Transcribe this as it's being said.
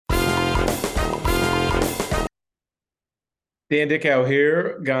Dan Dickau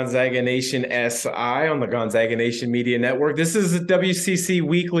here, Gonzaga Nation SI on the Gonzaga Nation Media Network. This is the WCC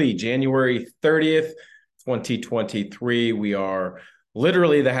Weekly, January 30th, 2023. We are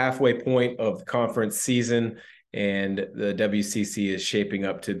literally the halfway point of the conference season, and the WCC is shaping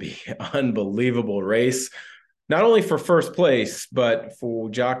up to be an unbelievable race, not only for first place, but for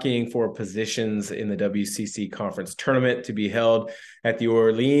jockeying for positions in the WCC Conference Tournament to be held at the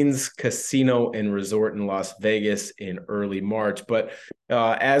Orleans Casino and Resort in Las Vegas in early March. But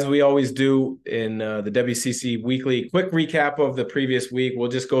as we always do in the WCC Weekly, quick recap of the previous week.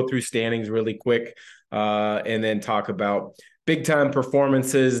 We'll just go through standings really quick and then talk about big-time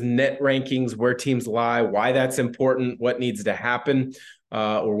performances, net rankings, where teams lie, why that's important, what needs to happen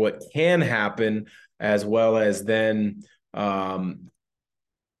or what can happen, as well as then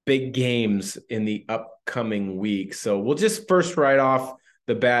big games in the upcoming week. So we'll just first right off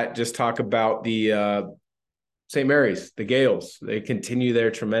the bat just talk about the St. Mary's, the Gales. They continue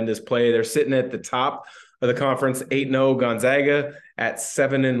their tremendous play. They're sitting at the top of the conference, 8-0. Gonzaga at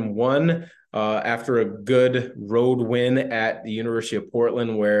 7-1 after a good road win at the University of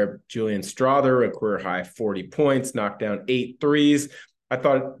Portland, where Julian Strawther, a career-high 40 points, knocked down 8 threes. I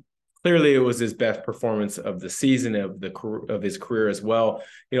thought clearly it was his best performance of the season, of his career as well.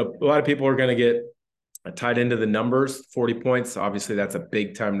 You know, a lot of people are going to get tied into the numbers, 40 points. Obviously, that's a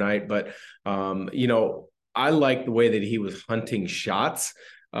big-time night. But, you know, I like the way that he was hunting shots.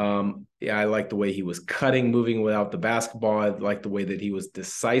 I like the way he was cutting, moving without the basketball. I like the way that he was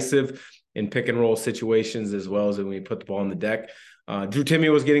decisive in pick-and-roll situations, as well as when he put the ball on the deck. Drew Timme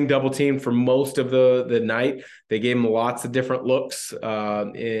was getting double teamed for most of the night. They gave him lots of different looks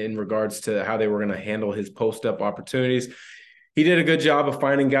in regards to how they were going to handle his post-up opportunities. He did a good job of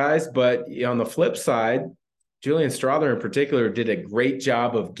finding guys, but on the flip side, Julian Strawther in particular did a great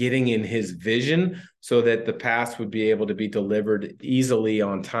job of getting in his vision so that the pass would be able to be delivered easily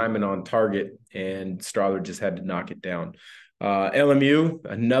on time and on target, and Strawther just had to knock it down. LMU,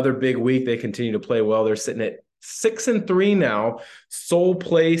 another big week. They continue to play well. They're sitting at 6-3 now, sole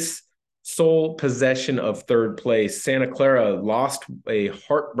possession of third place. Santa Clara lost a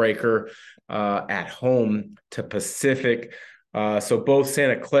heartbreaker at home to Pacific. So both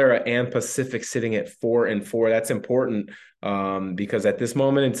Santa Clara and Pacific sitting at 4-4. That's important because at this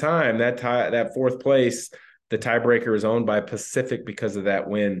moment in time, that fourth place, the tiebreaker is owned by Pacific because of that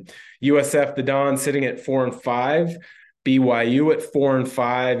win. USF, the Dons, sitting at 4-5. BYU at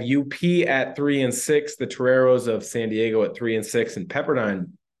 4-5, UP at 3-6, the Toreros of San Diego at 3-6, and Pepperdine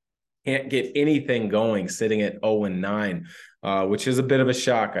can't get anything going, sitting at 0-9, which is a bit of a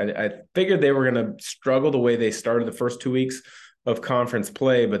shock. I figured they were going to struggle the way they started the first 2 weeks of conference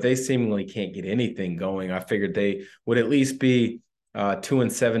play, but they seemingly can't get anything going. I figured they would at least be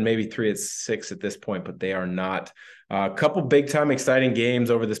 2-7, maybe 3-6 at this point, but they are not. A couple big-time exciting games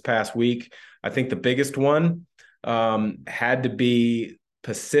over this past week. I think the biggest one had to be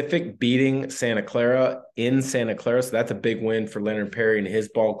Pacific beating Santa Clara in Santa Clara. So that's a big win for Leonard Perry and his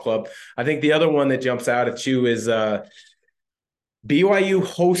ball club. I think the other one that jumps out at you is BYU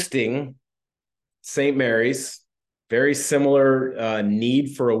hosting St. Mary's. Very similar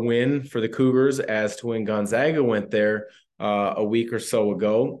need for a win for the Cougars as to when Gonzaga went there a week or so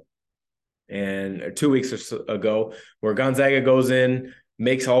ago, and 2 weeks or so ago, where Gonzaga goes in,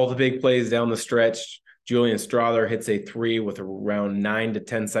 makes all the big plays down the stretch. Julian Strawther hits a three with around 9 to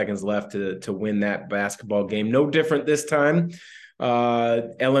 10 seconds left to win that basketball game. No different this time.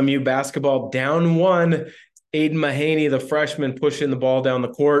 LMU basketball down 1. Aiden Mahaney, the freshman, pushing the ball down the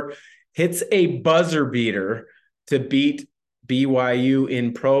court, hits a buzzer beater to beat BYU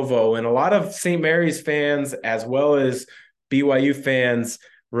in Provo. And a lot of St. Mary's fans, as well as BYU fans,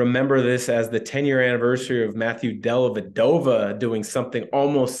 remember this as the 10-year anniversary of Matthew Dellavedova doing something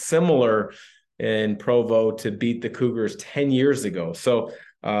almost similar in Provo to beat the Cougars 10 years ago. So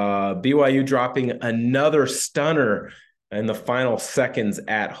BYU dropping another stunner in the final seconds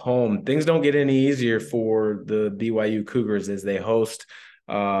at home. Things don't get any easier for the BYU Cougars as they host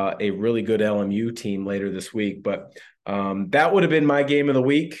a really good LMU team later this week. But that would have been my game of the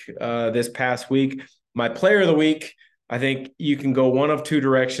week this past week. My player of the week, I think you can go one of two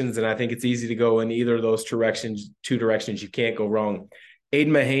directions, and I think it's easy to go in either of those two directions. You can't go wrong. Aiden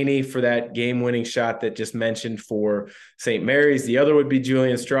Mahaney for that game-winning shot that just mentioned for St. Mary's. The other would be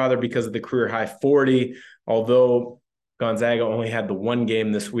Julian Strawther because of the career-high 40, although Gonzaga only had the one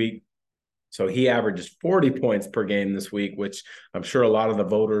game this week. So he averages 40 points per game this week, which I'm sure a lot of the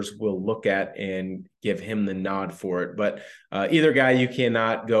voters will look at and give him the nod for it. But either guy, you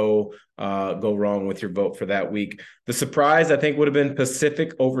cannot go wrong with your vote for that week. The surprise, I think, would have been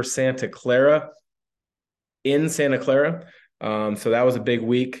Pacific over Santa Clara in Santa Clara. So that was a big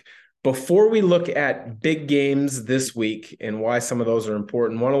week. Before we look at big games this week and why some of those are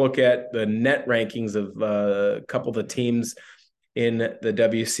important, I want to look at the net rankings of a couple of the teams in the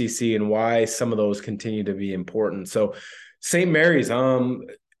WCC and why some of those continue to be important. So St. Mary's,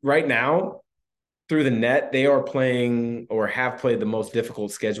 right now, through the net, they are playing or have played the most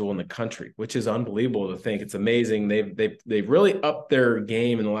difficult schedule in the country, which is unbelievable to think. It's amazing. They've really upped their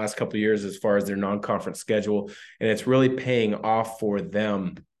game in the last couple of years as far as their non-conference schedule, and it's really paying off for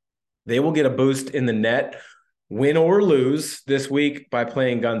them. They will get a boost in the net, win or lose this week by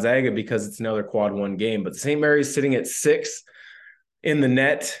playing Gonzaga because it's another quad one game. But St. Mary's sitting at 6 in the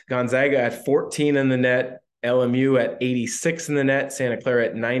net, Gonzaga at 14 in the net, LMU at 86 in the net, Santa Clara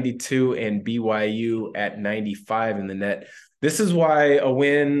at 92, and BYU at 95 in the net. This is why a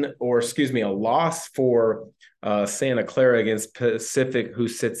loss for Santa Clara against Pacific, who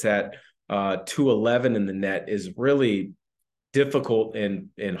sits at 211 in the net, is really difficult and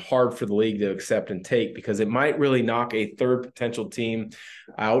hard for the league to accept and take, because it might really knock a third potential team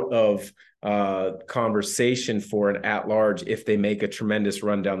out of conversation for an at-large if they make a tremendous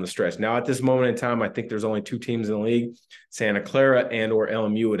run down the stretch. Now, at this moment in time, I think there's only 2 teams in the league. Santa Clara and or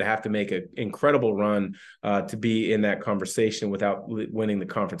LMU would have to make an incredible run to be in that conversation without winning the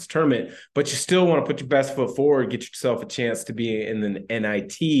conference tournament. But you still want to put your best foot forward, get yourself a chance to be in the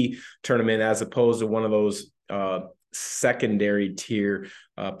NIT tournament, as opposed to one of those secondary tier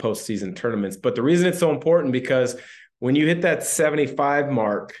postseason tournaments. But the reason it's so important, because when you hit that 75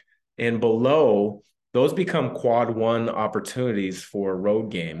 mark and below, those become quad one opportunities for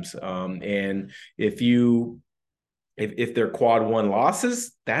road games. And if they're quad one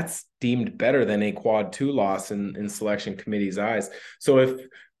losses, that's deemed better than a quad two loss in selection committee's eyes. So if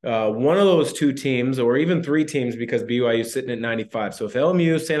one of those 2 teams, or even 3 teams, because BYU is sitting at 95. So if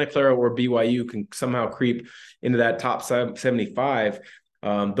LMU, Santa Clara, or BYU can somehow creep into that top 75,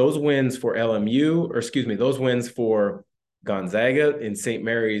 those wins for those wins for Gonzaga and St.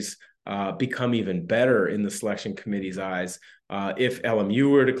 Mary's become even better in the selection committee's eyes. If LMU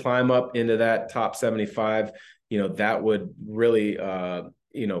were to climb up into that top 75, that would really,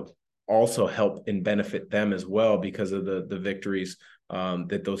 also help and benefit them as well because of the victories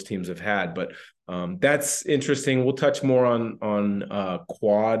that those teams have had. But that's interesting. We'll touch more on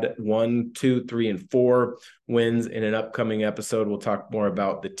quad 1, 2, 3, and 4 wins in an upcoming episode. We'll talk more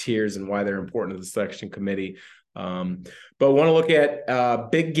about the tiers and why they're important to the selection committee. But want to look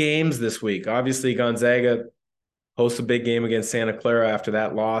at big games this week. Obviously, Gonzaga hosts a big game against Santa Clara after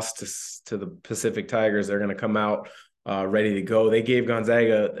that loss to the Pacific Tigers. They're going to come out ready to go. They gave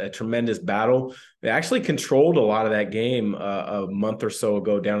Gonzaga a tremendous battle. They actually controlled a lot of that game a month or so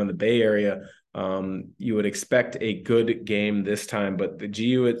ago down in the Bay Area. You would expect a good game this time, but the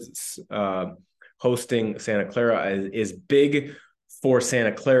GU is hosting Santa Clara is big for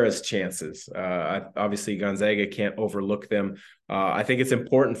Santa Clara's chances. Obviously, Gonzaga can't overlook them. I think it's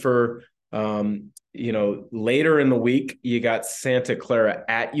important for, later in the week, you got Santa Clara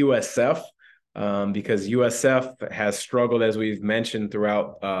at USF, because USF has struggled, as we've mentioned,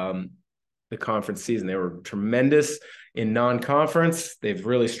 throughout the conference season. They were tremendous in non-conference. They've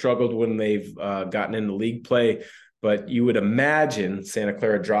really struggled when they've gotten into league play. But you would imagine Santa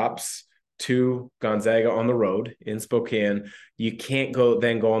Clara drops to Gonzaga on the road in Spokane. You can't go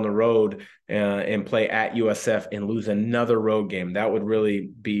on the road and play at USF and lose another road game. That would really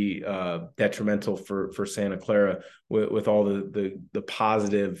be detrimental for Santa Clara with all the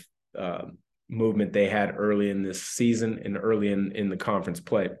positive movement they had early in this season and early in the conference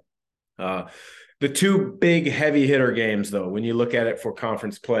play. The 2 big heavy hitter games, though, when you look at it for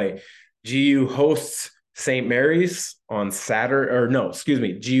conference play, GU hosts St. Mary's on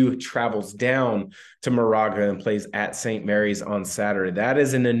Saturday, GU travels down to Moraga and plays at St. Mary's on Saturday. That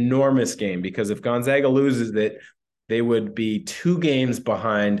is an enormous game, because if Gonzaga loses it, they would be 2 games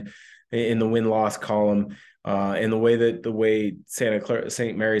behind in the win-loss column. And the way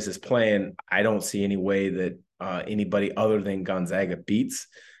St. Mary's is playing, I don't see any way that anybody other than Gonzaga beats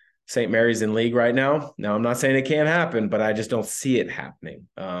St. Mary's in league right now. Now, I'm not saying it can't happen, but I just don't see it happening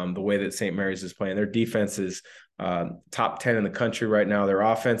the way that St. Mary's is playing. Their defense is top 10 in the country right now. Their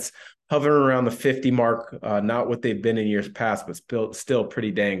offense hovering around the 50 mark, not what they've been in years past, but still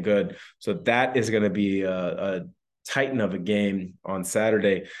pretty dang good. So that is going to be a titan of a game on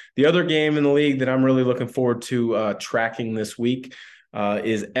Saturday. The other game in the league that I'm really looking forward to tracking this week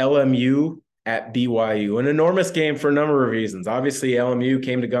is LMU at BYU. An enormous game for a number of reasons. Obviously, LMU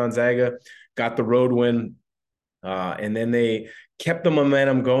came to Gonzaga, got the road win, and then they kept the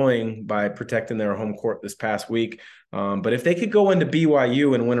momentum going by protecting their home court this past week. But if they could go into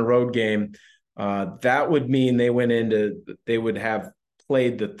BYU and win a road game, That would mean they would have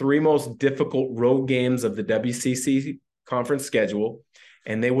played the three most difficult road games of the WCC conference schedule,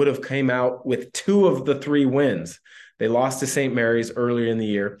 and they would have came out with two of the three wins. They lost to St. Mary's earlier in the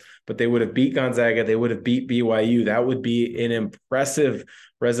year, but they would have beat Gonzaga. They would have beat BYU. That would be an impressive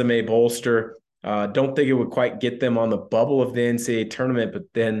resume bolster. Don't think it would quite get them on the bubble of the NCAA tournament, but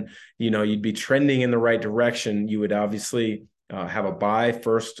then, you'd be trending in the right direction. You would obviously have a bye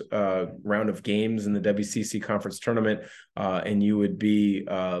first round of games in the WCC conference tournament, and you would be,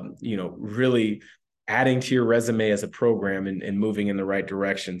 really adding to your resume as a program and moving in the right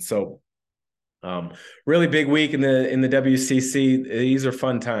direction. So really big week in the WCC. These are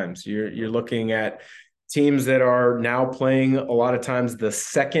fun times. You're looking at teams that are now playing a lot of times the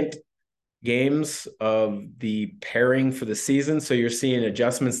second games of the pairing for the season. So you're seeing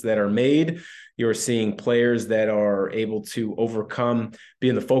adjustments that are made. You're seeing players that are able to overcome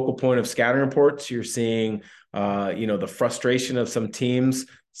being the focal point of scouting reports. You're seeing, the frustration of some teams,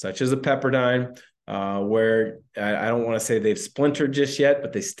 such as a Pepperdine, where I don't want to say they've splintered just yet,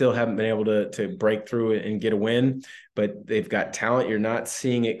 but they still haven't been able to break through and get a win. But they've got talent. You're not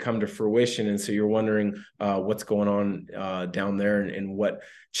seeing it come to fruition. And so you're wondering what's going on down there and what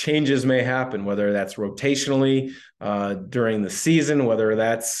changes may happen, whether that's rotationally during the season, whether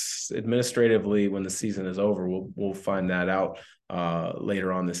that's administratively when the season is over. We'll find that out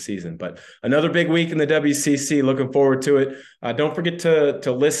later on this season. But another big week in the WCC. Looking forward to it. Don't forget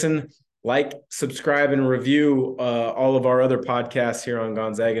to listen, like, subscribe, and review all of our other podcasts here on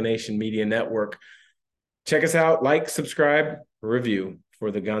Gonzaga Nation Media Network. Check us out, like, subscribe, review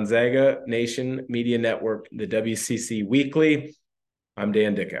for the Gonzaga Nation Media Network, the WCC Weekly. I'm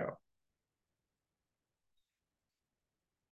Dan Dickau.